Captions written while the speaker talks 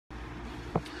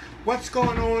What's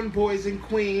going on, boys and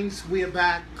queens? We are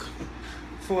back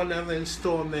for another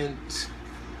installment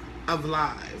of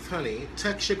Live. Honey,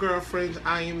 text your girlfriends,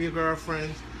 I am your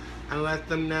girlfriend, and let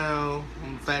them know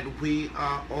that we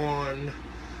are on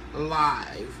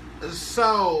live.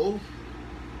 So,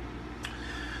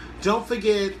 don't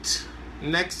forget,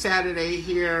 next Saturday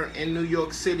here in New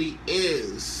York City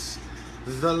is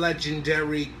the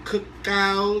legendary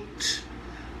Cookout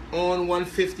on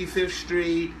 155th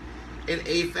Street and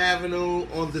 8th Avenue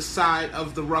on the side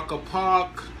of the Rucker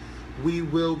Park. We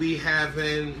will be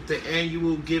having the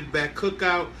annual Give Back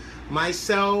Cookout.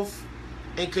 Myself,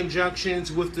 in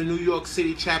conjunctions with the New York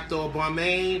City chapter of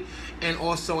Balmain, and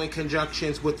also in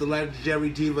conjunctions with the legendary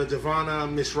diva Divana,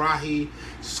 Miss Rahi,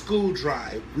 School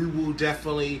Drive. We will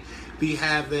definitely be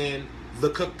having the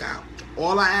cookout.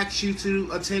 All I ask you to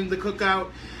attend the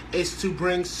cookout is to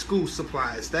bring school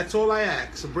supplies. That's all I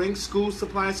ask. So bring school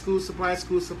supplies,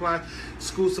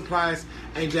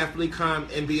 and definitely come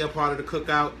and be a part of the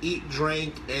cookout. Eat,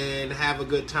 drink, and have a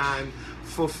good time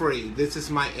for free. This is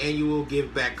my annual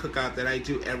Give Back Cookout that I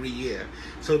do every year.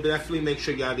 So definitely make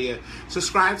sure y'all there.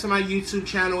 Subscribe to my YouTube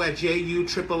channel at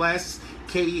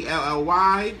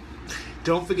JUSSKELLY.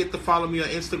 Don't forget to follow me on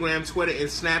Instagram, Twitter, and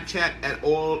Snapchat at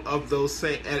all of those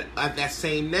at that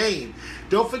same name.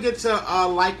 Don't forget to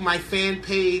like my fan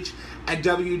page at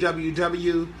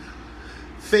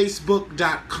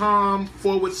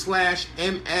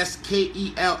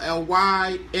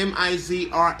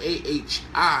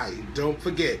www.facebook.com/MSKELLYMIZRAHI. Don't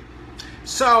forget.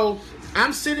 So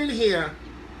I'm sitting here,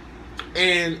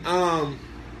 and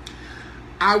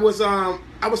I was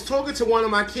talking to one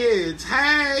of my kids.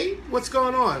 Hey, what's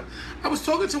going on? I was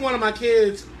talking to one of my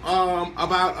kids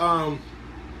about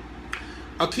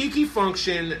a Kiki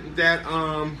function that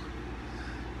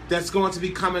that's going to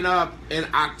be coming up in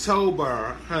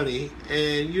October, honey.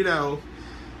 And and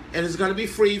it's going to be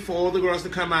free for all the girls to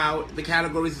come out. The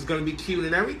categories is going to be cute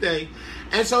and everything.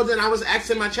 And so then I was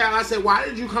asking my child, I said, why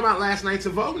did you come out last night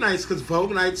to Vogue Nights? Because Vogue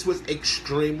Nights was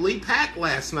extremely packed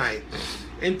last night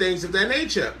and things of that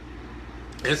nature.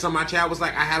 And so my child was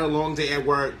like, I had a long day at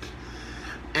work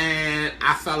and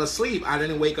I fell asleep. I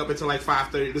didn't wake up until like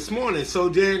 5:30 this morning. So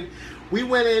then we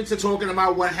went into talking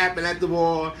about what happened at the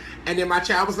ball. And then my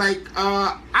child was like,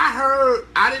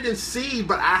 I didn't see,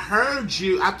 but I heard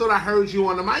you. I thought I heard you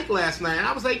on the mic last night. And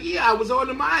I was like, yeah, I was on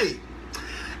the mic.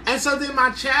 And so then my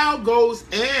child goes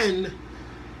in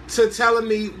to telling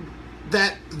me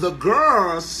that the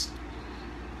girls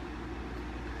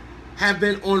have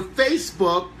been on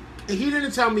Facebook. He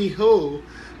didn't tell me who,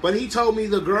 but he told me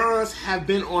the girls have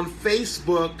been on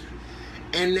Facebook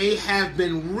and they have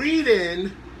been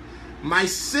reading my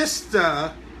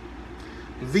sister,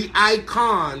 the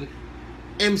icon,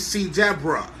 MC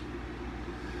Deborah,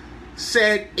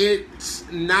 said it's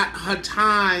not her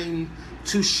time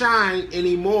to shine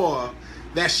anymore,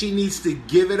 that she needs to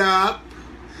give it up,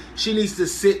 she needs to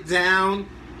sit down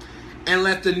and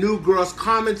let the new girls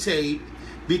commentate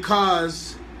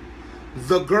because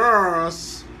the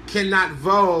girls cannot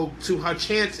vogue to her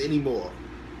chants anymore.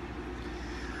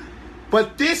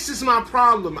 But this is my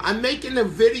problem. I'm making a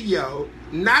video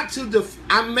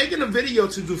I'm making a video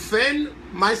to defend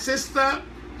my sister,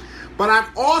 but I'm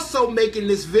also making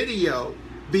this video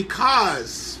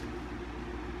because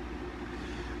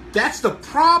that's the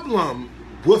problem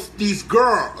with these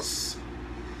girls.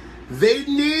 They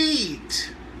need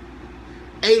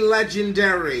a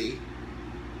legendary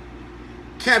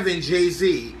Kevin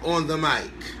Jay-Z on the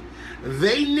mic.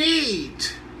 They need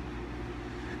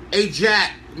a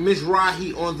Jack Miss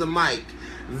Rahi on the mic.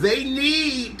 They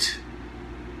need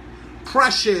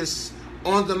Precious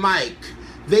on the mic.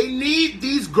 They need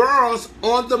these girls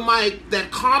on the mic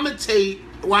that commentate.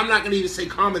 Well, I'm not going to even say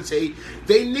commentate.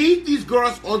 They need these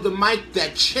girls on the mic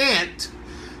that chant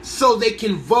so they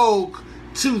can vogue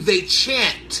to they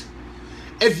chant.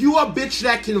 If you a bitch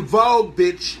that can vogue,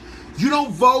 bitch, you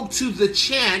don't vogue to the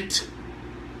chant,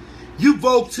 you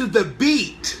vogue to the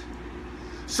beat.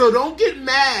 So don't get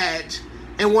mad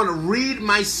and want to read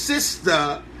my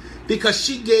sister because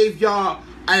she gave y'all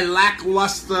a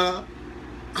lackluster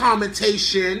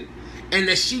commentation and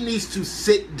that she needs to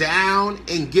sit down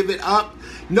and give it up.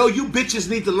 No, you bitches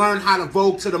need to learn how to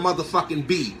vogue to the motherfucking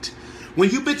beat. When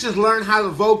you bitches learn how to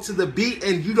vogue to the beat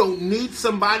and you don't need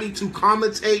somebody to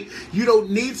commentate, you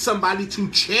don't need somebody to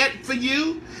chant for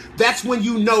you, that's when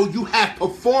you know you have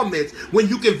performance, when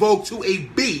you can vogue to a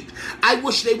beat. I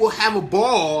wish they will have a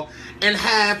ball and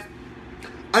have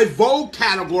a vogue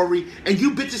category, and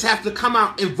you bitches have to come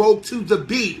out and vogue to the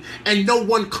beat, and no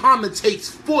one commentates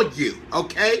for you,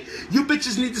 okay? You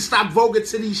bitches need to stop voguing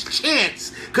to these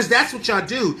chants, because that's what y'all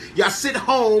do. Y'all sit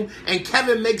home, and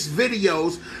Kevin makes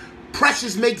videos,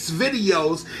 Precious makes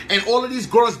videos, and all of these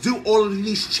girls do all of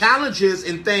these challenges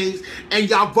and things, and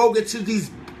y'all voguing to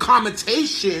these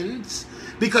commentations,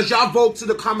 because y'all vote to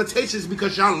the commentations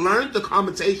because y'all learned the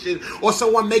commentation, or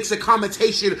someone makes a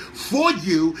commentation for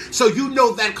you, so you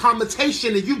know that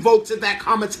commentation and you vote to that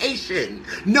commentation.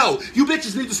 No, you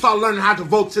bitches need to start learning how to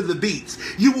vote to the beats.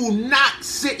 You will not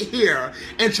sit here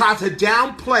and try to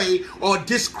downplay or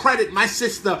discredit my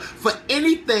sister for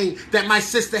anything that my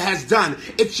sister has done.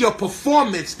 It's your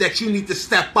performance that you need to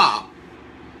step up.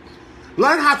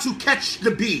 Learn how to catch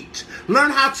the beat.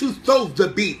 Learn how to throw the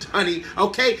beat, honey,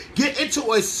 okay? Get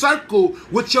into a circle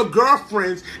with your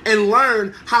girlfriends and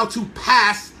learn how to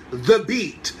pass the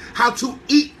beat, how to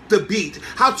eat the beat,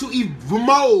 how to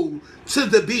emote to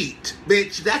the beat,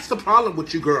 bitch. That's the problem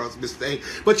with you girls, Miss Thing.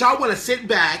 But y'all want to sit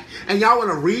back and y'all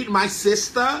want to read my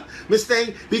sister, Miss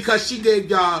Thing, because she gave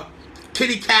y'all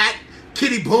kitty cat,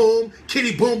 kitty boom,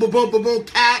 boom, boom, boom, boom,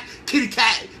 cat, kitty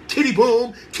cat, kitty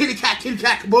boom, kitty cat,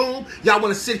 boom. Y'all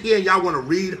want to sit here and y'all want to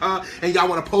read her and y'all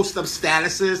want to post up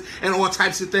statuses and all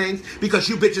types of things because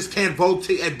you bitches can't vote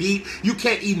to a beat. You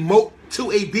can't emote to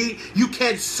a beat. You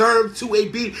can't serve to a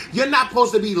beat. You're not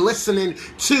supposed to be listening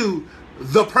to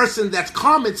the person that's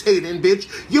commentating, bitch.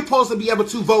 You're supposed to be able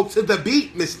to vote to the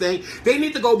beat, Miss Thing. They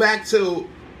need to go back to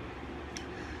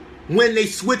when they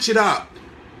switch it up.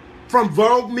 From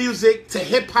Vogue music to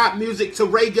hip-hop music to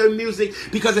reggae music.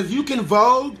 Because if you can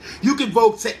vogue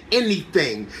to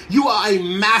anything. You are a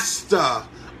master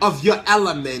of your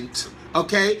element,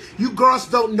 okay? You girls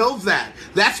don't know that.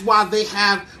 That's why they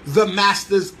have the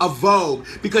masters of Vogue.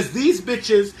 Because these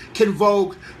bitches can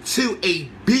vogue to a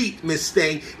beat, Miss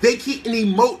Thing. They can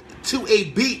emote to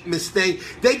a beat, Miss Thing.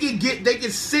 They can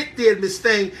sit there, Miss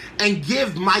Thing, and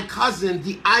give my cousin,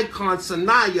 the icon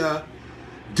Sanaya,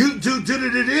 do.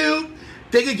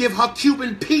 They could give her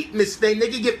Cuban Pete, Miss Thing. They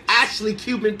could give Ashley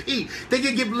Cuban Pete. They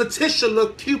could give Letitia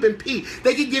Cuban Pete.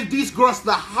 They could give these girls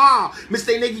the Ha, Miss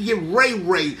Thing. They could give Ray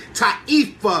Ray,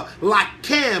 Taifa,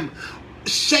 Lakim,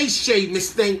 Shay,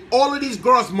 Miss Thing. All of these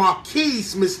girls,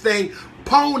 Marquise, Miss Thing,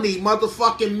 Pony,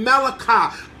 motherfucking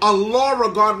Melika,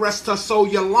 Alora, God rest her soul,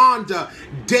 Yolanda,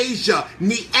 Deja,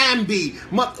 Niambi,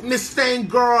 Miss Thing,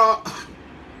 girl.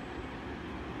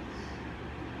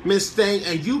 Miss Thing,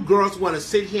 and you girls want to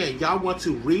sit here and y'all want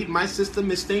to read my sister,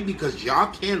 Miss Thing, because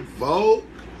y'all can't vote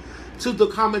to the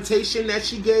commentation that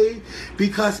she gave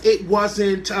because it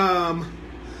wasn't, I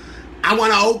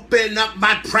want to open up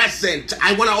my present.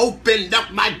 I want to open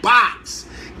up my box.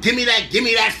 Give me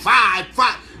that five.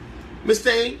 Miss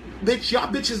Thing, bitch,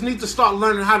 y'all bitches need to start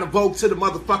learning how to vote to the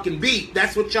motherfucking beat.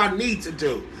 That's what y'all need to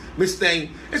do, Miss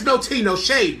Thing. There's no tea, no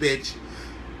shade, bitch.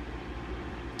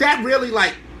 That really,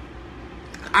 like,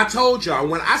 I told y'all,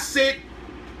 when I sit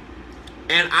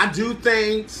and I do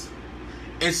things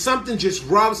and something just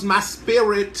rubs my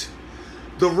spirit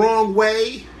the wrong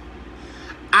way,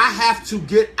 I have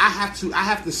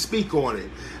to speak on it.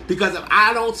 Because if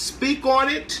I don't speak on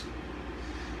it,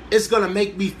 it's going to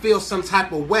make me feel some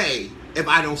type of way if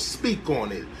I don't speak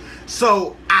on it.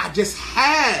 So I just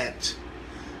had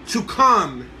to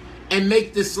come and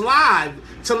make this live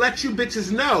to let you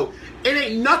bitches know it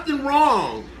ain't nothing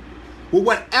wrong with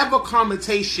whatever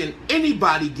commentation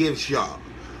anybody gives y'all.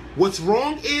 What's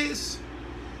wrong is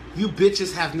you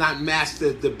bitches have not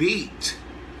mastered the beat.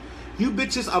 You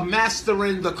bitches are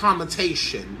mastering the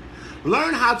commentation.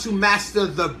 Learn how to master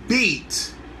the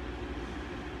beat,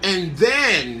 and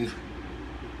then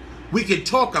we can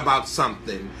talk about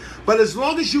something. But as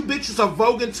long as you bitches are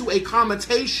voguing to a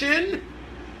commentation,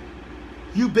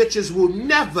 you bitches will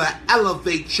never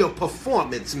elevate your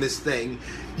performance, Miss Thing.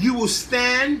 You will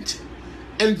stand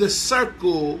in the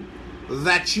circle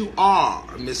that you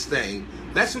are, Miss Thing.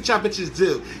 That's what y'all bitches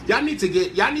do. Y'all need to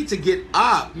get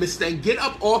up, Miss Thing. Get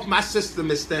up off my sister,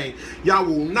 Miss Thing. Y'all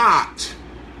will not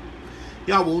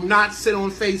sit on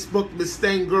Facebook, Miss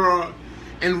Thing, girl,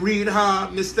 and read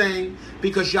her, Miss Thing,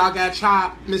 because y'all got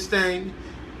chopped, Miss Thing.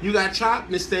 You got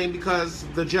chopped, Miss Thing, because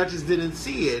the judges didn't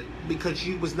see it, because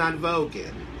you was not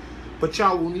voguing. But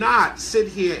y'all will not sit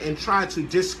here and try to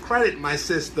discredit my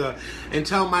sister and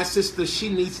tell my sister she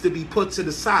needs to be put to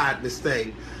the side, Miss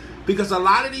Thing. Because a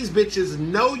lot of these bitches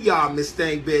know y'all, Miss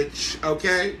Thing, bitch,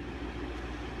 okay?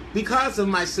 Because of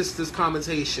my sister's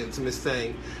commentations, Miss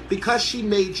Thing. Because she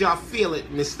made y'all feel it,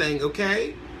 Miss Thing,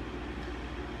 okay?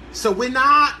 So we're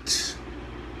not.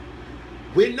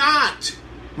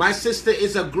 My sister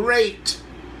is a great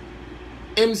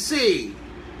MC.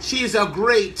 She is a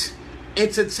great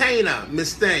entertainer,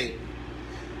 Miss Thing.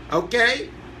 Okay?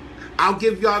 I'll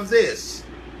give y'all this.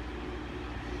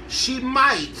 She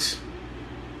might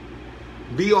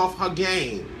be off her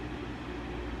game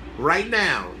right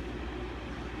now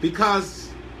because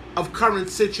of current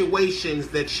situations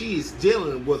that she's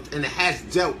dealing with and has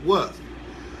dealt with.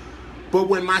 But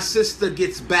when my sister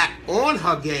gets back on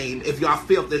her game, if y'all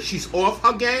feel that she's off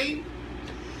her game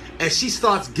and she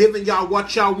starts giving y'all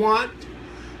what y'all want,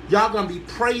 y'all gonna be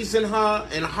praising her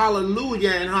and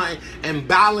hallelujah and her and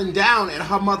bowing down at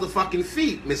her motherfucking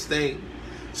feet, Miss Thing.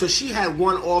 So she had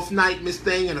one off night, Miss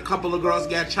Thing, and a couple of girls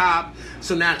got chopped.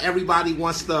 So now everybody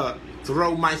wants to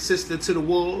throw my sister to the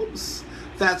wolves.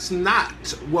 That's not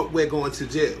what we're going to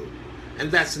do.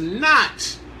 And that's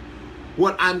not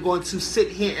what I'm going to sit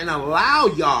here and allow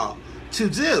y'all to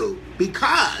do,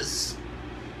 because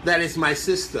that is my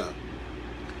sister.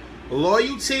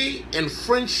 Loyalty and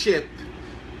friendship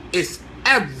is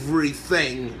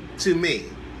everything to me.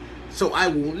 So I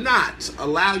will not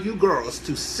allow you girls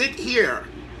to sit here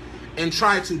and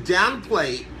try to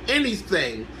downplay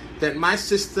anything that my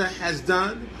sister has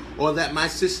done or that my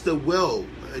sister will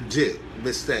do,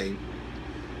 Miss Thing.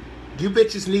 You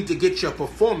bitches need to get your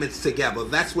performance together.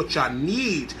 That's what y'all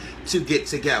need to get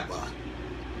together.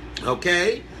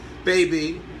 Okay?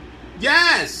 Baby.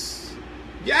 Yes.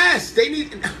 Yes. They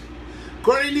need...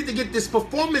 Girl, they need to get this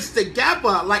performance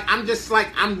together. Like,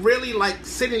 I'm really, like,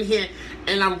 sitting here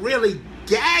and I'm really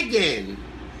gagging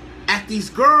at these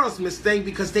girls, Miss Thing,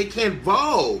 because they can't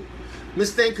vogue.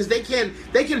 Miss Thing, because they can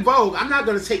vogue. I'm not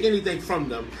going to take anything from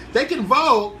them. They can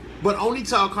vogue, but only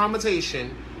to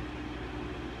accommodation.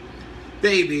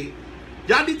 Baby,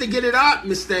 y'all need to get it up,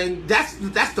 Miss Thing. That's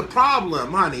the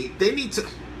problem, honey. They need to...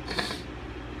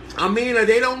 Amina,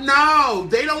 they don't know.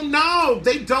 They don't know.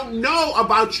 They don't know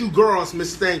about you girls,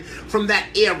 Miss Thing, from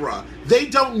that era. They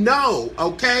don't know,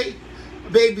 okay?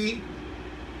 Baby,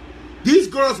 these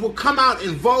girls will come out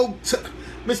and vogue to...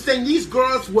 Miss Thing, these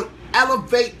girls would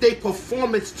elevate their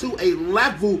performance to a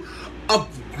level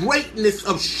of greatness,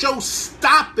 of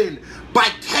show-stopping by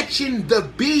catching the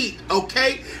beat,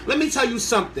 okay? Let me tell you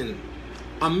something.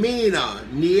 Amina,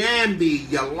 Niambi,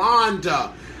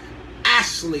 Yolanda,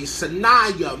 Ashley,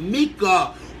 Sanaya,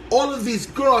 Mika, all of these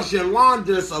girls,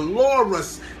 Yolandas,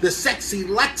 Aloras, the sexy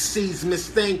Lexis, Miss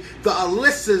Thing, the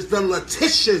Alyssas, the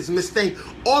Letitias, Miss Thing,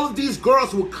 all of these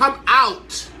girls will come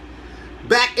out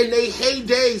back in their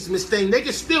heydays, Miss Thing. They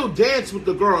can still dance with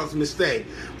the girls, Miss Thing.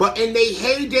 But in their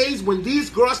heydays, when these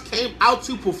girls came out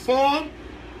to perform,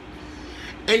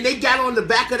 and they got on the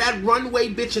back of that runway,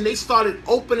 bitch, and they started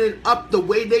opening up the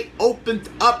way they opened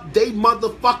up they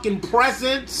motherfucking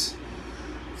presence,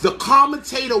 the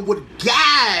commentator would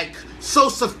gag so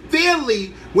severely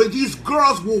when these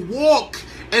girls will walk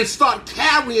and start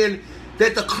carrying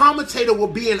that the commentator will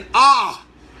be in awe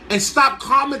and stop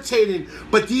commentating,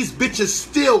 but these bitches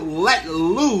still let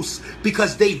loose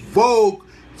because they vogue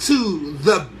to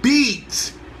the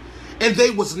beat and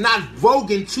they was not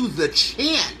voguing to the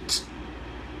chant.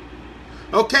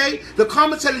 Okay? The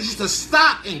commentators used to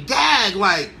stop and gag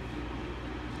like,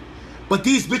 but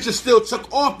these bitches still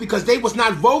took off because they was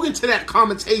not voguing to that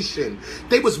commentation.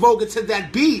 They was voguing to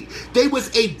that beat. They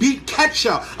was a beat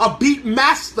catcher, a beat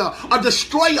master, a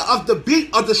destroyer of the beat,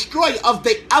 a destroyer of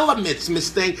the elements, Miss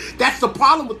Thing. That's the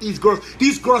problem with these girls.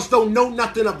 These girls don't know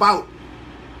nothing about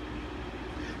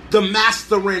the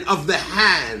mastering of the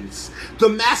hands, the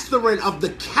mastering of the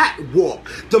catwalk,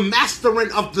 the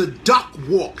mastering of the duck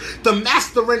walk, the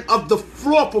mastering of the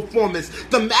floor performance,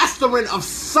 the mastering of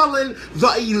selling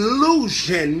the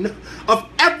illusion of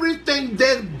everything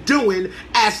they're doing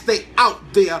as they out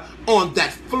there on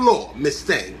that floor, Miss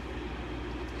Thing.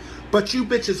 But you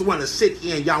bitches want to sit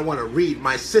here and y'all want to read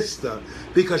my sister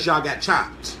because y'all got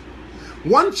chopped.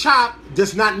 One chop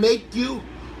does not make you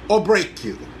or break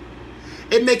you.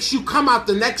 It makes you come out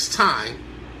the next time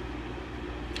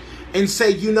and say,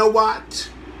 you know what?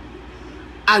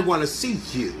 I want to see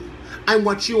you. I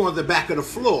want you on the back of the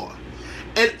floor.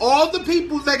 And all the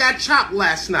people that got chopped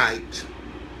last night,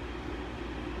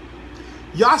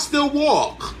 y'all still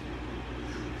walk.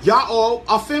 Y'all all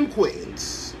are femme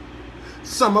queens.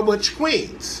 Some are butch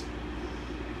queens.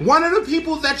 One of the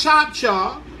people that chopped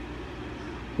y'all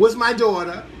was my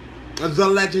daughter, the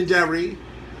legendary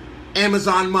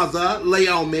Amazon mother,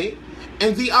 Laomi,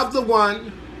 and the other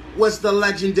one was the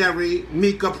legendary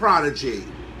Mika Prodigy.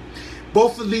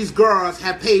 Both of these girls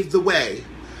have paved the way.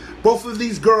 Both of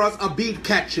these girls are beat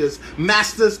catchers,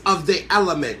 masters of the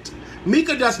element.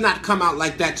 Mika does not come out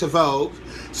like that to Vogue.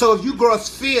 So if you girls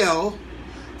feel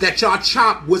that y'all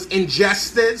chop was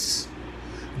injustice,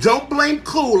 don't blame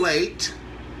Kool-Aid.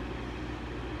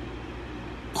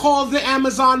 call the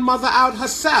Amazon mother out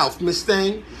herself, Miss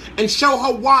Thing, and show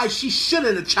her why she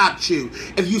shouldn't have chopped you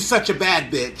if you such a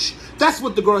bad bitch. That's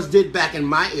what the girls did back in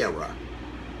my era.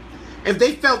 If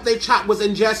they felt their chop was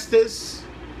injustice,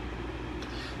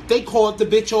 they called the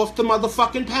bitch off the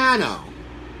motherfucking panel.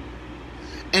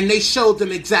 And they showed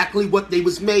them exactly what they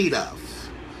was made of.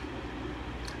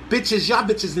 Bitches, y'all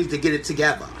bitches need to get it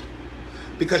together.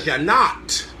 Because you're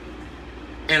not.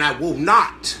 And I will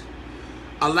not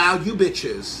allow you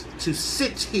bitches to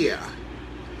sit here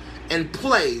and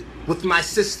play with my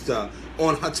sister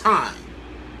on her time.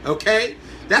 Okay?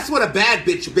 That's what a bad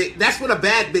bitch did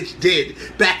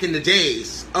back in the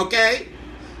days. Okay?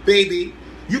 Baby,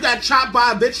 you got chopped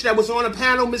by a bitch that was on a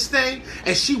panel, Miss Thing,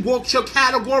 and she walked your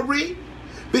category?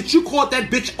 Bitch, you called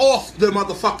that bitch off the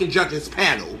motherfucking judges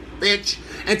panel, bitch,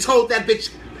 and told that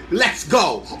bitch, let's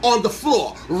go on the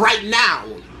floor right now.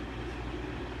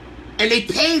 And they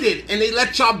paid it, and they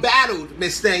let y'all battle,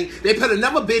 Miss Thing. They put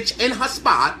another bitch in her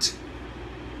spot,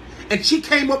 and she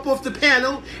came up off the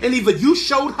panel, and either you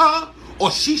showed her or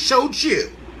she showed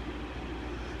you.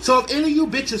 So if any of you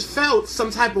bitches felt some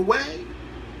type of way,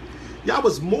 y'all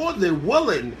was more than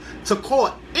willing to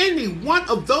call any one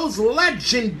of those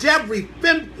legendary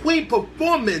Femme Queen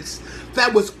performance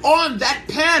that was on that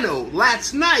panel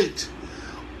last night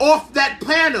off that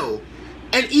panel,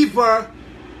 and either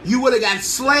you would have got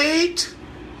slayed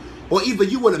or either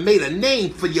you would have made a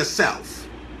name for yourself.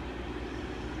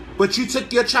 But you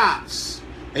took your chops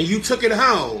and you took it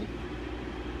home,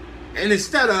 and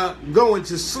instead of going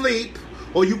to sleep,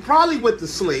 or you probably went to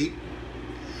sleep,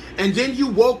 and then you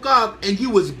woke up and you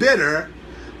was bitter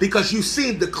because you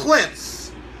seen the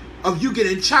clips of you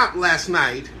getting chopped last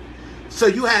night. So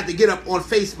you had to get up on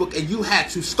Facebook and you had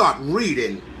to start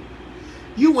reading.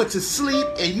 You went to sleep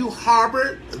and you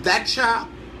harbored that chop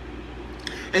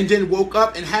and then woke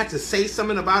up and had to say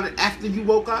something about it after you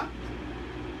woke up.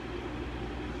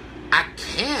 I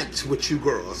can't with you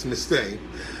girls, Miss Thing.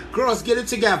 Girls, get it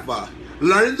together.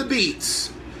 Learn the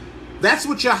beats. That's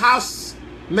what your house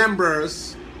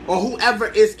members or whoever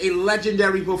is a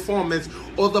legendary performance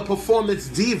or the performance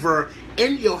diva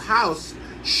in your house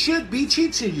should be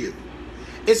teaching you.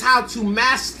 It's how to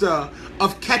master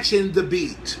of catching the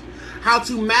beat, how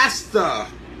to master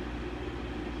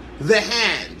the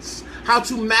hands, how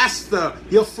to master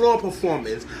your floor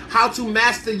performance, how to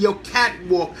master your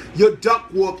catwalk, your duck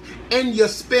walk, and your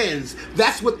spins.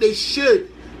 That's what they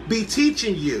should be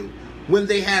teaching you when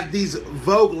they have these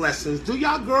vogue lessons. Do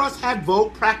y'all girls have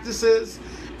vogue practices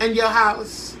in your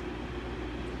house?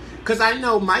 Because I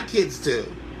know my kids do.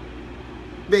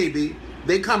 Baby,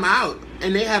 they come out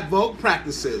and they have vogue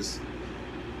practices.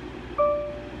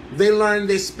 They learn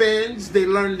their spins, they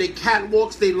learn their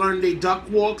catwalks, they learn their duck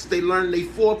walks, they learn their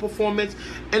floor performance,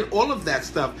 and all of that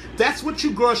stuff. That's what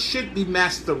you girls should be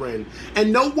mastering.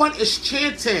 And no one is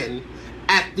chanting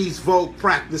at these vogue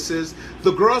practices.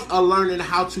 The girls are learning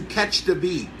how to catch the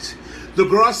beat. The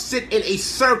girls sit in a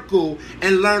circle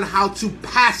and learn how to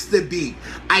pass the beat.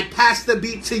 I pass the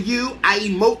beat to you, I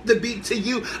emote the beat to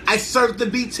you, I serve the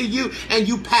beat to you, and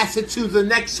you pass it to the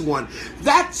next one.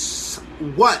 That's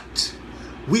what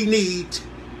we need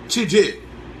to do.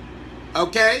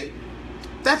 Okay?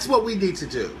 That's what we need to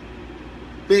do.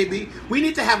 Baby, we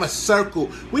need to have a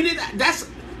circle. We need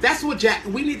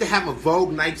we need to have a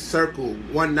Vogue night circle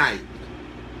one night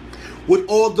with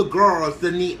all the girls, the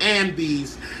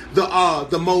Niambis, the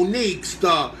Moniques,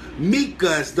 the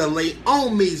Mikas, the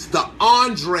Leomis, the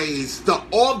Andres,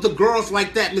 all the girls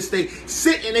like that, Miss Thing,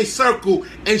 sit in a circle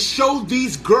and show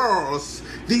these girls,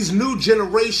 these new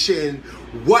generation,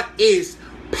 what is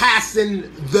passing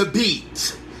the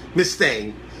beat, Miss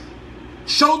Thing.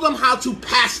 Show them how to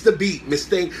pass the beat, Miss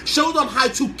Thing. Show them how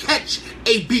to catch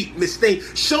a beat, Miss Thing.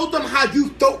 Show them how you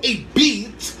throw a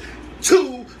beat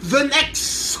to the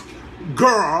next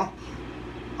girl,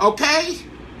 okay?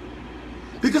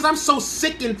 Because I'm so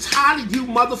sick and tired of you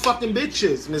motherfucking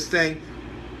bitches, Miss Thing.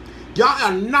 Y'all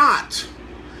are not,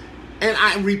 and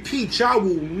I repeat, y'all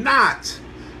will not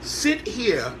sit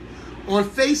here on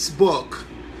Facebook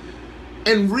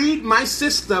and read my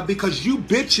sister because you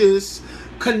bitches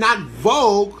cannot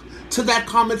vogue to that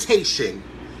commentation.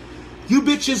 You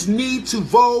bitches need to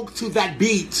vogue to that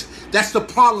beat. That's the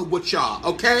problem with y'all,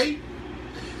 okay?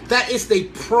 That is the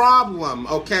problem,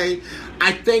 okay?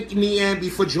 I thank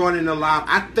Niambi for joining the live.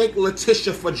 I thank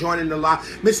Letitia for joining the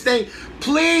live. Miss Thing,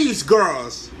 please,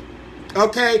 girls,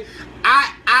 okay?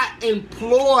 I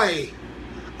employ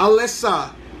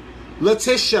Alyssa,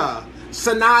 Letitia,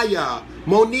 Sanaya,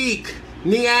 Monique,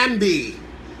 Niambi,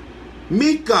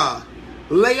 Mika,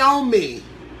 Leomi,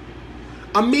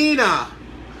 Amina,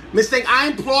 Miss Thing, I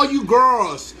implore you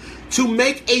girls to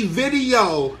make a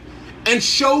video and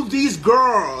show these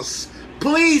girls.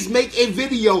 Please make a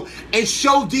video and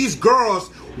show these girls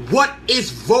what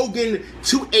is voguing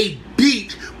to a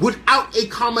beat without a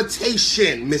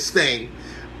connotation, Miss Thing.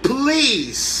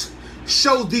 Please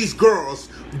show these girls.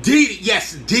 Dee,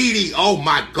 yes, Dee. Oh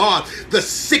my God, the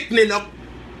sickening of.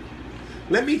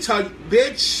 Let me tell you,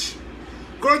 bitch.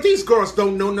 Girl, these girls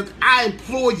don't know nothing. I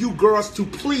implore you girls to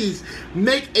please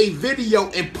make a video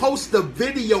and post the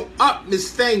video up, Miss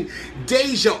Thing,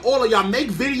 Deja, all of y'all. Make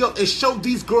video and show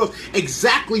these girls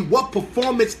exactly what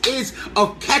performance is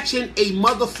of catching a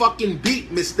motherfucking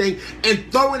beat, Miss Thing,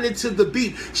 and throwing it to the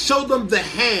beat. Show them the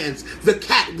hands, the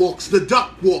catwalks, the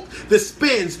duck walk, the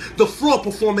spins, the floor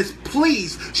performance.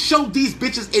 Please show these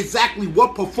bitches exactly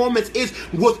what performance is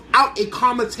without a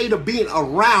commentator being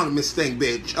around, Miss Thing,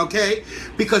 bitch, okay?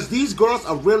 Because these girls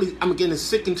are really, I'm getting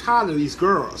sick and tired of these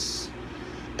girls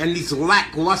and these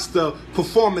lackluster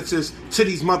performances to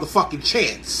these motherfucking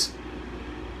chants.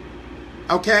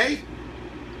 Okay?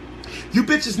 You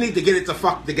bitches need to get it the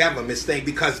fuck together, Miss Thing,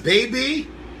 because baby,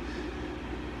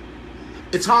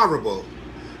 it's horrible.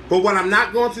 But what I'm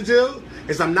not going to do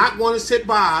is I'm not going to sit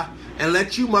by and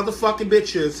let you motherfucking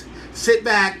bitches sit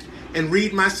back and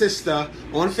read my sister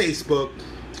on Facebook,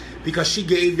 because she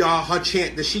gave y'all her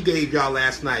chant that she gave y'all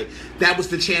last night. That was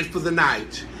the chant for the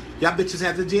night. Y'all bitches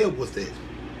had to deal with it.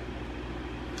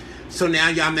 So now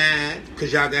y'all mad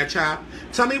because y'all got chopped.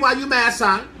 Tell me why you mad,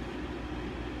 son.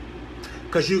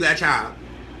 Because you got chopped.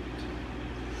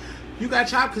 You got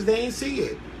chopped because they ain't see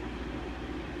it.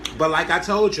 But like I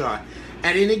told y'all,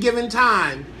 at any given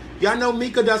time, y'all know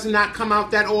Mika does not come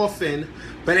out that often,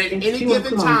 but at any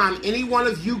given time, any one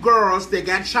of you girls that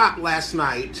got chopped last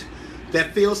night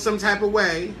that feels some type of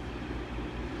way,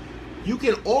 you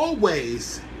can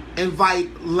always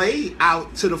invite Lay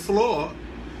out to the floor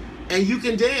and you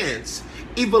can dance.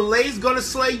 Either Lay's gonna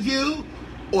slay you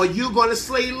or you're gonna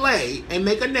slay Lay and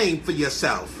make a name for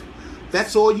yourself.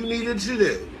 That's all you needed to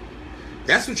do.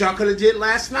 That's what y'all could have did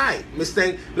last night, Miss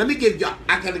Thing. Let me give y'all,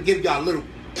 I gotta give y'all a little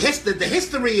history. The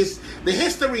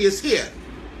history is here.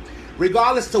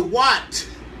 Regardless to what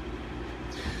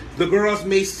the girls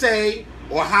may say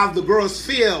or how the girls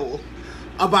feel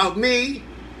about me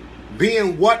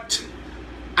being what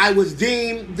I was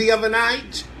deemed the other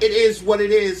night, it is what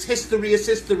it is. History is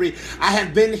history. I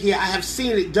have been here. I have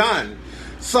seen it done.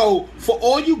 So for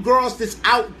all you girls that's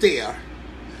out there,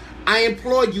 I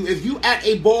implore you, if you at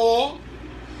a ball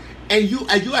and you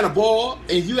at a ball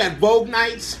and you at Vogue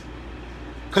nights,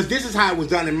 because this is how it was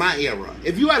done in my era.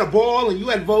 If you at a ball and you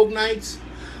at Vogue nights,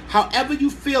 however you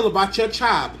feel about your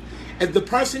chop, if the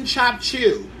person chopped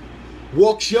you,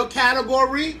 walks your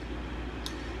category,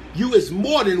 you is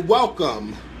more than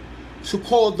welcome to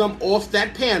call them off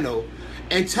that panel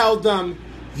and tell them,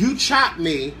 you chopped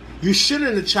me, you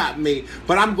shouldn't have chopped me,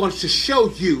 but I'm going to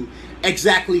show you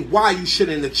exactly why you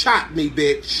shouldn't have chopped me,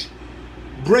 bitch.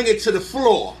 Bring it to the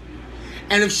floor.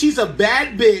 And if she's a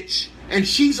bad bitch and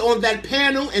she's on that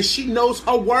panel and she knows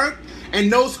her work and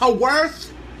knows her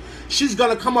worth, she's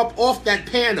going to come up off that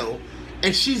panel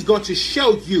and she's going to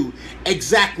show you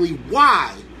exactly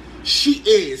why she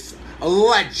is a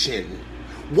legend.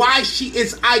 Why she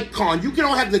is icon. You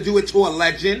don't have to do it to a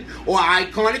legend or an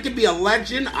icon. It can be a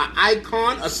legend, an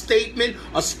icon, a statement,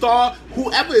 a star.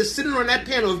 Whoever is sitting on that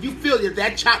panel, if you feel that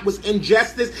that chop was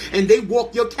injustice and they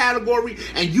walk your category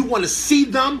and you want to see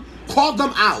them, call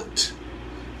them out.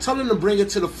 Tell them to bring it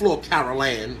to the floor, Carol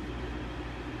Ann.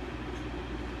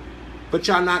 But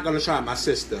y'all not going to try my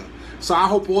sister. So I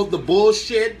hope all the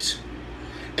bullshit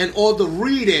and all the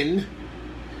reading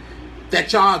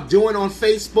that y'all are doing on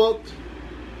Facebook,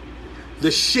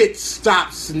 the shit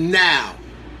stops now.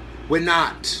 We're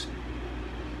not.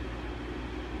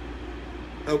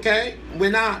 Okay? We're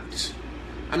not.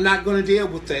 I'm not going to deal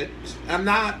with it. I'm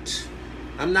not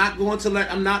going to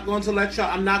let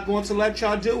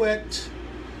y'all do it.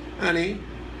 Honey.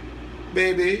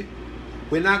 Baby.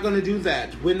 We're not going to do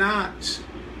that. We're not.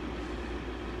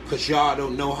 Because y'all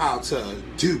don't know how to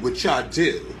do what y'all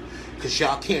do. Because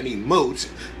y'all can't emote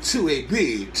to a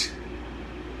beat.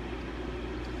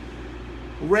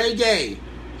 Reggae.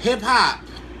 Hip-hop.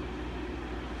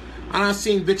 I done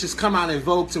seen bitches come out and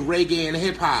vogue to reggae and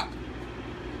hip-hop.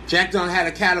 Jack done had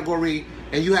a category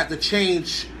and you had to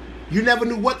change. You never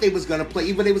knew what they was going to play.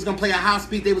 Either they was going to play a house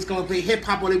beat, they was going to play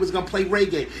hip-hop, or they was going to play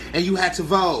reggae. And you had to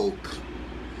vogue.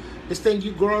 This thing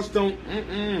you girls don't...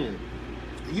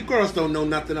 You girls don't know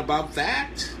nothing about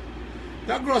that.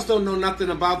 Y'all girls don't know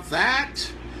nothing about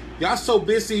that. Y'all so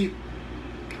busy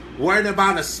worrying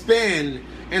about a spin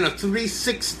and a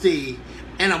 360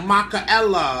 and a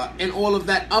Macaella and all of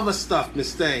that other stuff,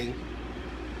 Miss Thing.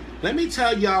 Let me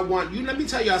tell y'all let me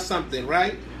tell y'all something,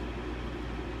 right?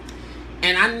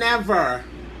 And I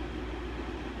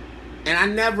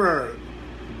never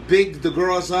big the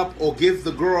girls up or give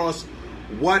the girls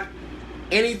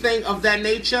anything of that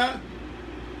nature.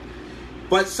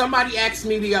 But somebody asked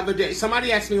me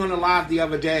on the live the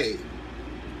other day,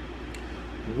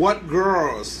 what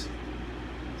girls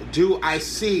do I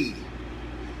see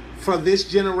for this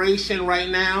generation right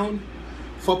now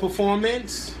for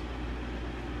performance?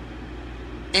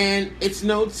 And it's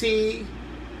no tea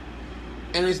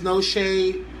and it's no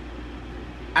shade.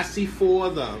 I see 4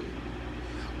 of them.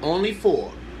 Only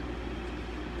 4.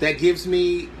 That gives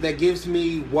me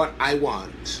what I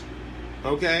want.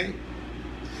 Okay?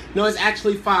 No, it's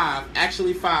actually 5.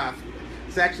 Actually 5.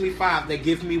 It's actually 5 that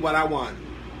give me what I want.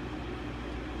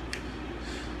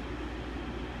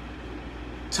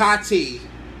 Tati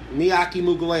Miyaki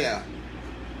Muglea,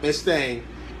 Miss Thing,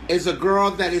 is a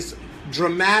girl that is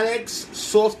dramatics,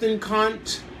 soft and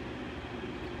cunt,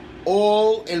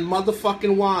 all in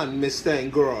motherfucking one, Miss Thing,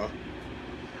 girl.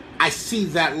 I see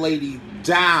that lady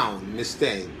down, Miss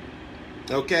Thing.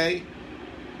 Okay?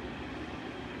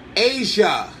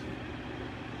 Asia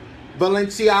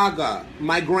Balenciaga,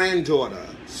 my granddaughter.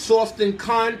 Soft and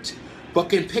cunt, but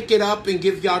can pick it up and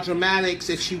give y'all dramatics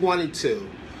if she wanted to.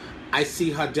 I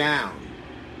see her down.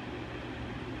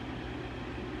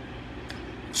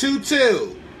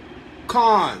 Tutu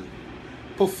Khan,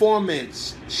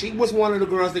 performance. She was one of the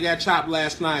girls that got chopped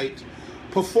last night.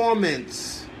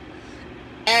 Performance.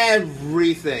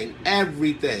 Everything.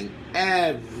 Every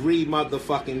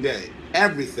motherfucking day.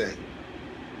 Everything.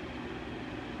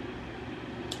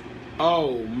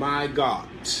 Oh my God.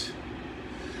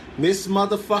 Miss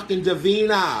motherfucking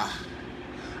Davina.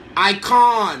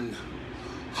 Icon.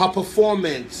 Her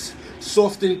performance.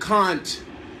 Soft and cunt.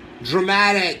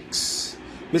 Dramatics.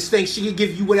 Miss Thing, she can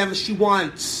give you whatever she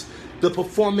wants. The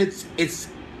performance is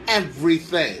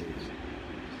everything.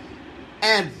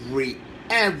 Every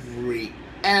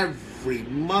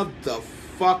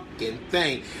motherfucking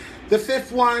thing. The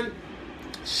 5th one,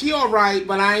 she alright,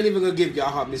 but I ain't even gonna give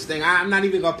y'all her, Miss Thing.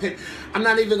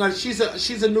 She's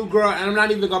a new girl, and I'm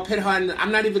not even gonna pit her in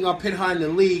the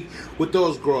league with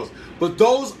those girls. But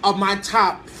those are my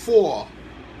top 4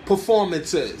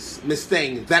 performances, Miss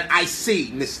Thing, that I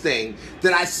see, Miss Thing,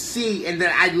 that I see and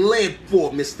that I live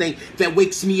for, Miss Thing, that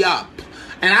wakes me up.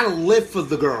 And I don't live for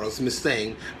the girls, Miss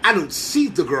Thing. I don't see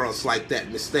the girls like that,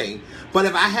 Miss Thing. But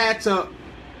if I had to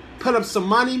put up some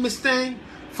money, Miss Thing,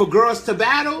 for girls to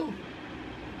battle,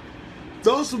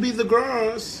 those would be the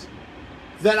girls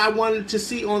that I wanted to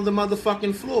see on the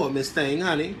motherfucking floor, Miss Thing,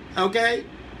 honey. Okay?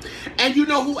 And you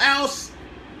know who else?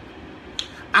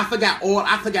 I forgot all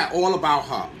about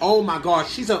her. Oh my God,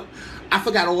 I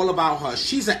forgot all about her.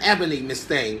 She's an ebony, Miss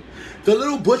Thing. The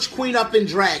little butch queen up in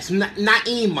drags,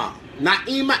 Naima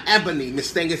Ebony,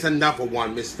 Miss Thing, is another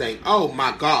one, Miss Thing. Oh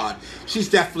my God, she's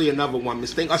definitely another one,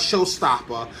 Miss Thing. A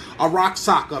showstopper, a rock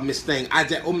socker, Miss Thing.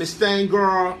 Miss Thing,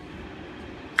 girl.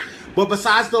 But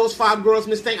besides those 5 girls,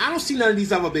 Miss Thing, I don't see none of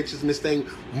these other bitches, Miss Thing,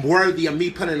 worthy of me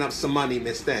putting up some money,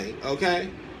 Miss Thing. Okay?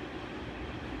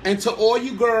 And to all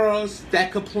you girls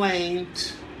that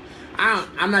complained,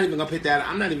 I'm not even gonna put that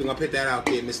out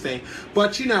there, Miss Thing.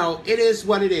 But you know, it is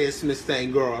what it is, Miss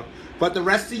Thing, girl. But the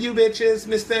rest of you bitches,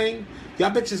 Miss Thing, y'all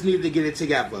bitches need to get it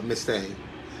together, Miss Thing.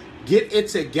 Get it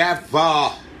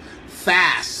together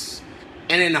fast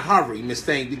and in a hurry, Miss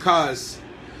Thing, because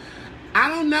I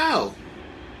don't know,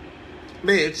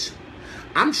 bitch.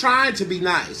 I'm trying to be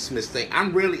nice, Miss Thing.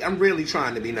 I'm really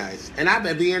trying to be nice, and I've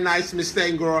been being nice, Miss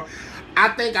Thing, girl. I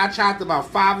think I chopped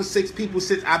about 5 or 6 people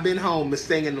since I've been home, Miss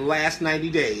Thing, in the last 90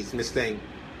 days, Miss Thing.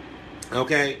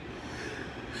 Okay.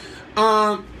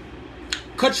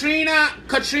 Katrina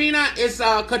is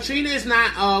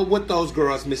not with those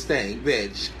girls, Miss Thing,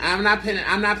 bitch. I'm not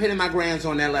pinning my grams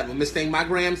on that level, Miss Thing. My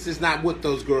grams is not with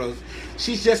those girls.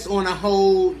 She's just on a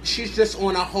whole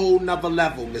nother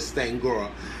level, Miss Thing,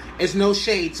 girl. It's no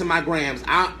shade to my grams.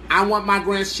 I want my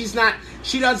grams. She's not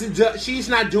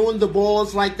doing the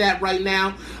balls like that right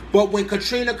now. But when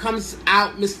Katrina comes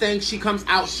out, Miss Thing, she comes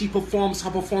out, she performs. Her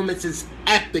performance is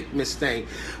epic, Miss Thing.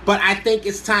 But I think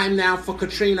it's time now for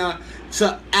Katrina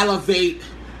to elevate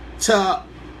to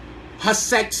her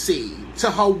sexy, to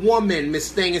her woman,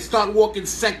 Miss Thing, and start walking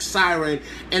sex siren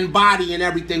and body and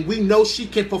everything. We know she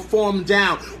can perform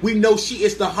down. We know she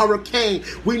is the hurricane.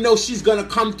 We know she's going to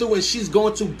come through and she's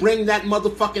going to bring that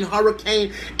motherfucking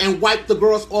hurricane and wipe the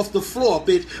girls off the floor,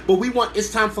 bitch. But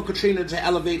it's time for Katrina to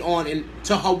elevate on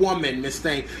to her woman, Miss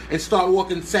Thing, and start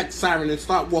walking sex siren and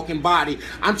start walking body.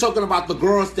 I'm talking about the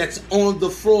girls that's on the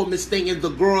floor, Miss Thing, and the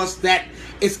girls that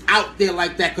is out there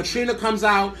like that. Katrina comes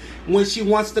out when she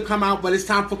wants to come out, but it's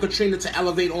time for Katrina to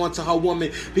elevate on to her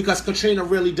woman, because Katrina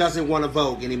really doesn't want to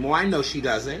Vogue anymore. I know she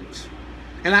doesn't.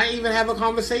 And I even have a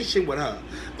conversation with her.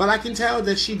 But I can tell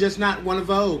that she does not want to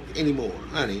Vogue anymore,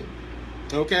 honey.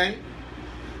 Okay?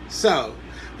 So,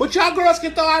 but y'all girls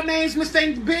can throw out names, Miss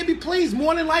Thing. Baby, please,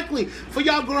 more than likely, for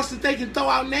y'all girls that they can throw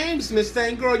out names, Miss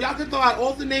Thing. Girl, y'all can throw out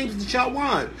all the names that y'all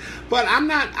want. But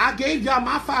I gave y'all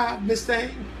my 5, Miss Thing.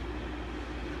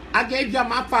 I gave y'all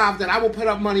my 5 that I will put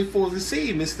up money for the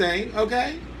seed, Miss Thing,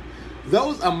 okay?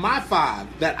 Those are my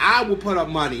 5 that I will put up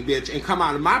money, bitch, and come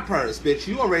out of my purse, bitch.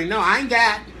 You already know I ain't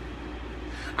got.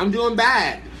 I'm doing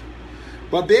bad.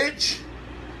 But, bitch,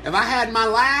 if I had my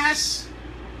last,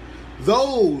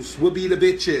 those would be the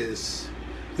bitches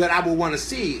that I would want to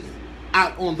see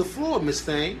out on the floor, Miss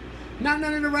Thing. Not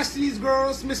none of the rest of these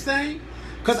girls, Miss Thing.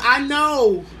 Because I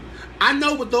know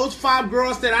with those 5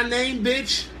 girls that I named,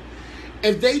 bitch,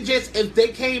 if they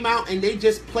came out and they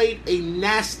just played a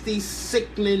nasty,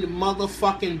 sickening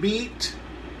motherfucking beat,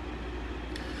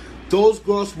 those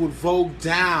girls would Vogue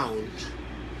down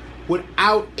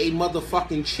without a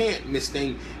motherfucking chant, Miss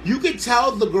Thing. You could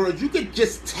tell the girls, you could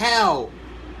just tell.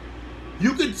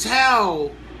 You could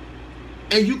tell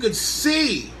and you could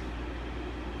see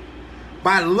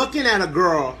by looking at a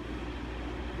girl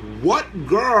what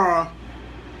girl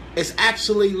is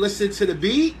actually listening to the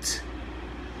beat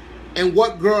and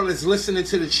what girl is listening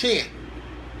to the chant.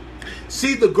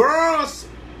 See, the girls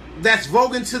that's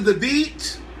voguing to the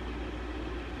beat,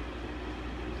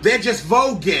 they're just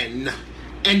voguing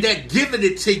and they're giving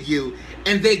it to you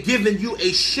and they're giving you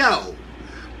a show.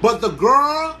 But the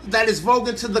girl that is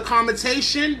voguing to the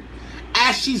commentation,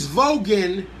 as she's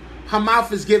voguing, her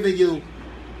mouth is giving you,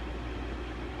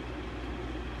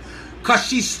 because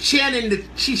she's chanting the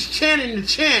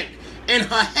chant in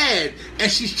her head,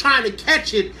 and she's trying to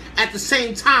catch it at the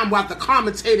same time while the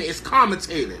commentator is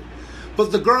commentating.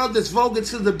 But the girl that's voguing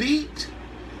to the beat,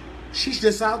 she's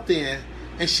just out there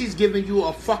and she's giving you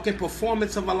a fucking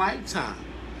performance of a lifetime.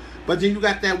 But then you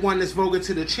got that one that's voguing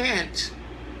to the chant,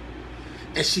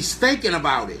 and she's thinking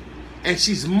about it and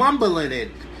she's mumbling it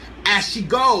as she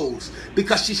goes,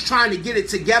 because she's trying to get it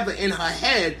together in her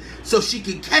head so she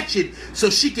can catch it, so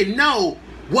she can know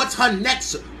what's her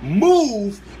next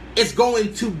move is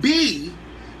going to be,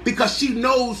 because she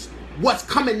knows what's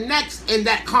coming next in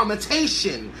that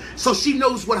commentation. So she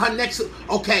knows what her next,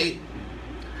 okay,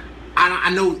 I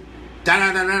know,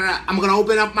 I'm going to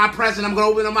open up my present, I'm going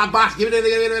to open up my box, give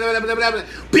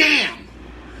it, bam!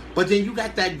 But then you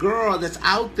got that girl that's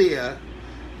out there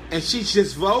and she's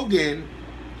just voguing.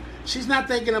 She's not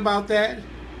thinking about that.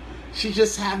 She's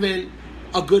just having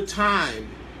a good time.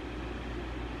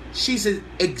 She's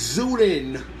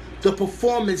exuding the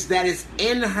performance that is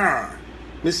in her,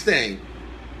 Miss Thing.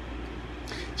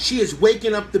 She is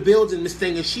waking up the building, Miss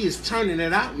Thing, and she is turning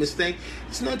it out, Miss Thing.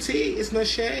 It's no tea, it's no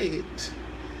shade.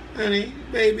 Honey,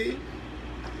 baby,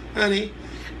 honey.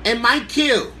 And Mike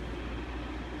Q,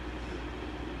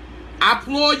 I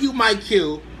applaud you, Mike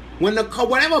Q. When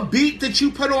whatever beat that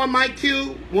you put on, Mike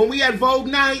Q, when we had Vogue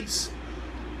nights,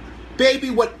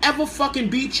 baby, whatever fucking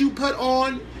beat you put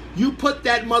on, you put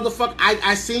that motherfucker.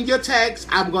 I seen your text.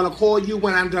 I'm gonna call you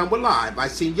when I'm done with live. I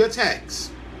seen your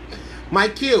text.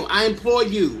 Mike Q, I implore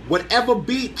you, whatever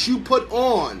beat you put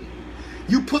on,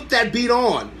 you put that beat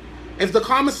on. If the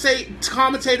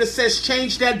commentator says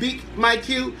change that beat, Mike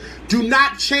Q, do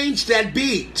not change that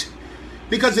beat.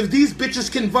 Because if these bitches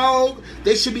can Vogue,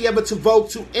 they should be able to Vogue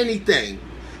to anything.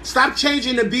 Stop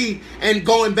changing the beat and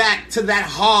going back to that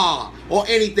ha or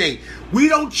anything. We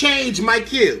don't change, Mike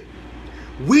Q.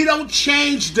 We don't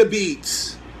change the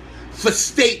beats for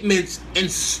statements and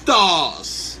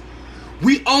stars.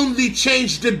 We only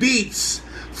change the beats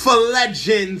for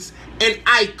legends and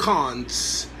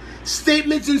icons.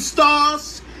 Statements and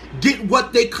stars get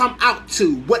what they come out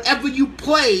to. Whatever you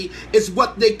play is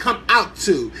what they come out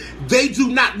to. They do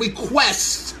not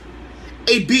request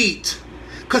a beat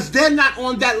because they're not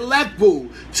on that level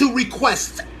to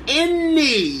request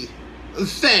anything.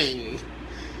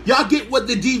 Y'all get what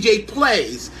the DJ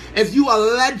plays. If you a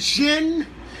legend,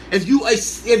 if you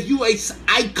a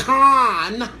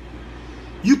icon,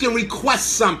 You can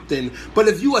request something, but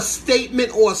if you a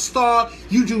statement or a star,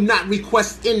 you do not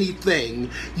request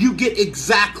anything. You get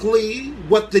exactly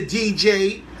what the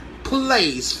DJ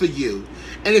plays for you.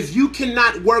 And if you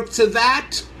cannot work to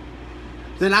that,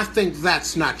 then I think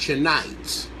that's not your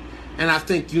night. And I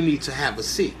think you need to have a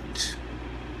seat.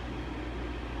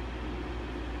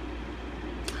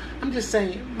 I'm just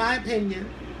saying, my opinion.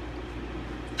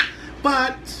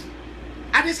 But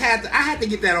I had to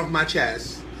get that off my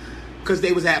chest. Because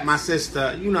they was at my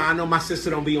sister. You know, I know my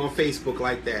sister don't be on Facebook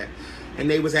like that. And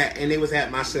they was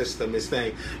at my sister, Miss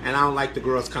Thing. And I don't like the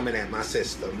girls coming at my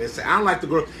sister. Miss, I don't like the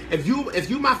girl. If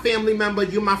you my family member,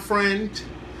 you my friend,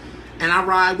 and I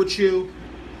ride with you,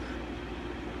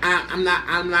 I'm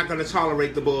not gonna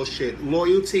tolerate the bullshit.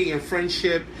 Loyalty and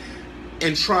friendship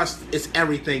and trust is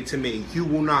everything to me. You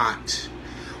will not.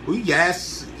 Well,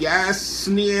 yes,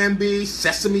 Sneamby,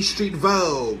 Sesame Street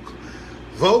Vogue.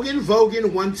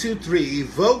 Voguing 1 2 3,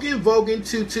 Voguing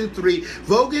 2 2 3,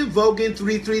 Voguing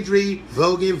 3 3 3,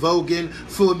 Voguing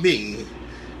for me,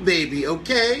 baby.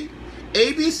 Okay,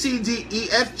 A B C D E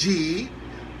F G,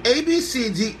 A B C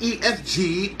D E F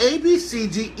G, A B C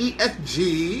D E F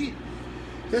G.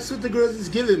 That's what the girls is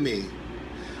giving me.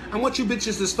 I want you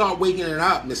bitches to start waking it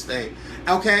up, Miss Thing.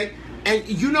 Okay. And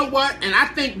you know what? And I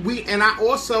think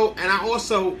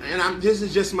this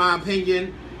is just my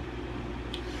opinion.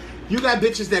 You got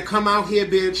bitches that come out here,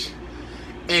 bitch,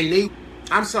 and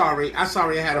I'm sorry, I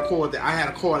had a call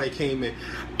that came in.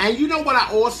 And you know what I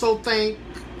also think?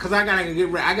 Because I gotta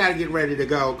get ready to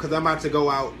go, because I'm about to go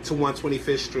out to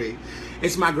 125th Street.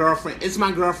 It's my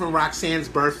girlfriend Roxanne's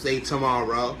birthday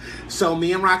tomorrow. So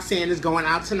me and Roxanne is going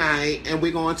out tonight, and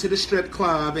we're going to the strip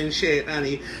club and shit,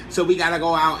 honey. So we gotta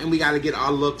go out and we gotta get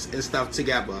our looks and stuff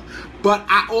together. But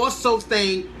I also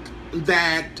think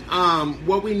that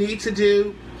what we need to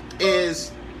do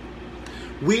is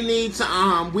we need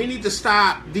to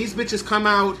stop. These bitches come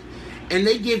out and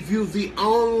they give you the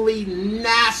only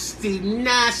nasty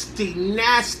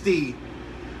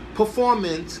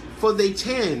performance for their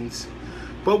tens.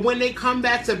 But when they come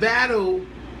back to battle,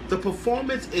 the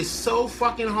performance is so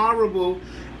fucking horrible.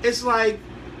 It's like,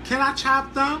 can I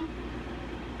chop them?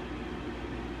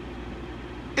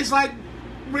 It's like,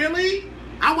 really?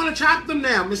 I want to chop them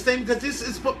now, Miss Thing, because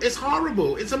it's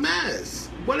horrible. It's a mess.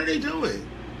 What are they doing?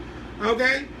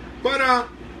 Okay? But I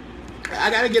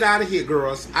gotta get out of here,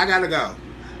 girls. I gotta go.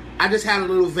 I just had a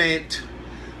little vent.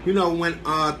 You know, when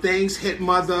things hit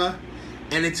mother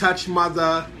and it touch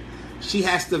mother, she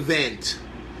has to vent.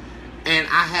 And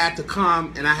I had to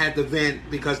come and I had to vent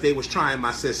because they was trying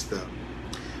my sister.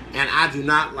 And I do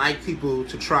not like people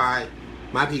to try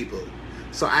my people.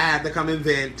 So I had to come and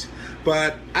vent.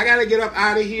 But I gotta get up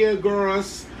out of here,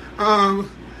 girls.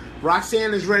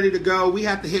 Roxanne is ready to go. We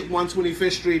have to hit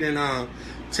 125th Street and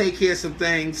take care of some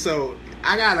things. So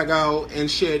I gotta go and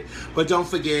shit. But don't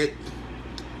forget,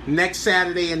 next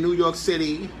Saturday in New York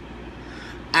City,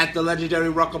 at the legendary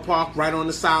Rucker Park, right on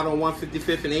the side on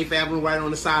 155th and 8th Avenue, right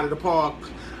on the side of the park,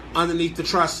 underneath the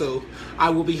trestle, I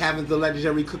will be having the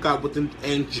legendary cookout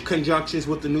in conjunctions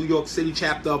with the New York City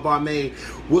chapter of Barmaid,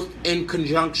 in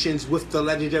conjunctions with the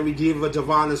legendary Diva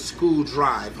Divana's school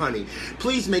drive, honey.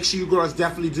 Please make sure you girls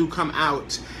definitely do come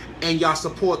out and y'all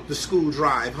support the school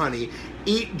drive, honey.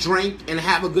 Eat, drink, and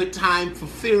have a good time for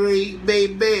free,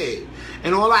 baby.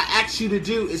 And all I ask you to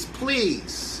do is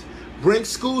please bring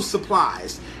school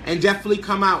supplies and definitely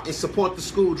come out and support the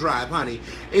school drive, honey.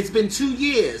 It's been 2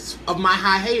 years of my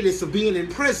hiatus of being in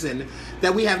prison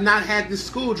that we have not had this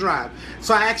school drive.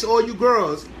 So I ask all you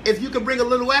girls, if you can bring a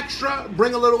little extra,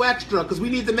 bring a little extra, because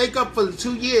we need to make up for the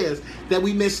 2 years that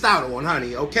we missed out on,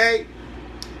 honey, okay?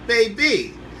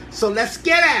 Baby. So let's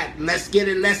get at it. Let's get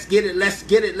it.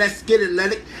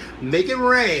 Let it make it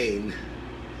rain.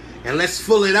 And let's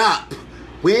fill it up.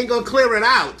 We ain't gonna clear it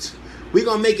out. We're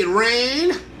going to make it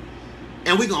rain,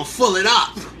 and we're going to fill it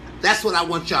up. That's what I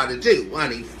want y'all to do,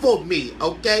 honey, for me,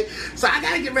 okay? So I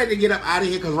got to get ready to get up out of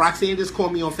here because Roxanne just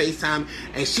called me on FaceTime,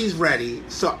 and she's ready.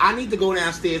 So I need to go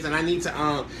downstairs, and I need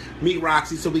to meet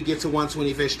Roxy so we get to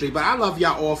 125th Street. But I love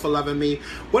y'all all for loving me.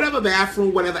 Whatever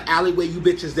bathroom, whatever alleyway you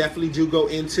bitches definitely do go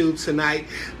into tonight,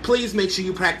 please make sure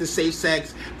you practice safe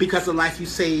sex because the life you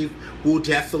save will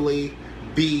definitely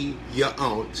be your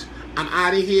own. I'm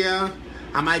out of here.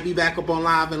 I might be back up on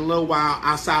live in a little while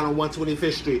outside on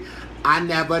 125th Street. I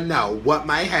never know what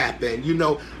might happen. You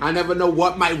know, I never know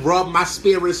what might rub my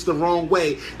spirits the wrong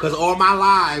way because all my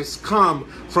lives come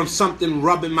from something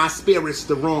rubbing my spirits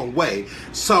the wrong way.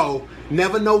 So,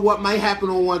 never know what might happen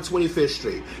on 125th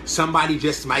Street. Somebody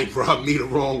just might rub me the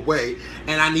wrong way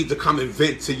and I need to come and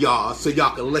vent to y'all so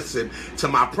y'all can listen to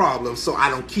my problems so I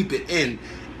don't keep it in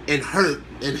and hurt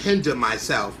and hinder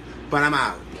myself. But I'm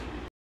out.